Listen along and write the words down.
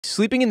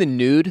Sleeping in the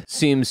nude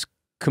seems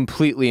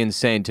completely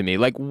insane to me.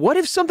 Like, what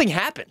if something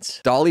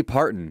happens? Dolly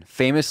Parton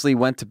famously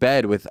went to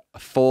bed with a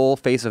full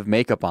face of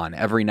makeup on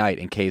every night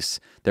in case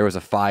there was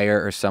a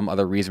fire or some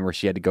other reason where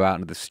she had to go out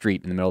into the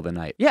street in the middle of the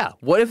night. Yeah,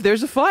 what if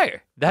there's a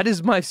fire? That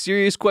is my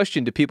serious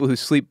question to people who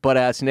sleep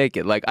butt-ass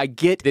naked. Like, I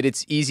get that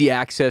it's easy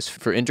access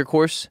for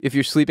intercourse if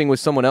you're sleeping with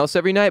someone else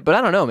every night, but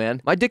I don't know,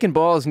 man. My dick and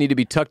balls need to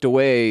be tucked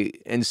away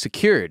and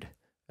secured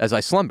as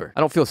I slumber. I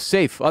don't feel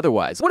safe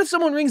otherwise. What if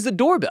someone rings the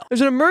doorbell?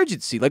 There's an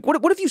emergency. Like,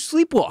 what if you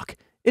sleepwalk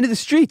into the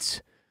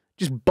streets?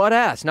 Just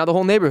butt-ass. Now the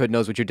whole neighborhood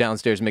knows what your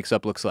downstairs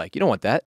mix-up looks like. You don't want that.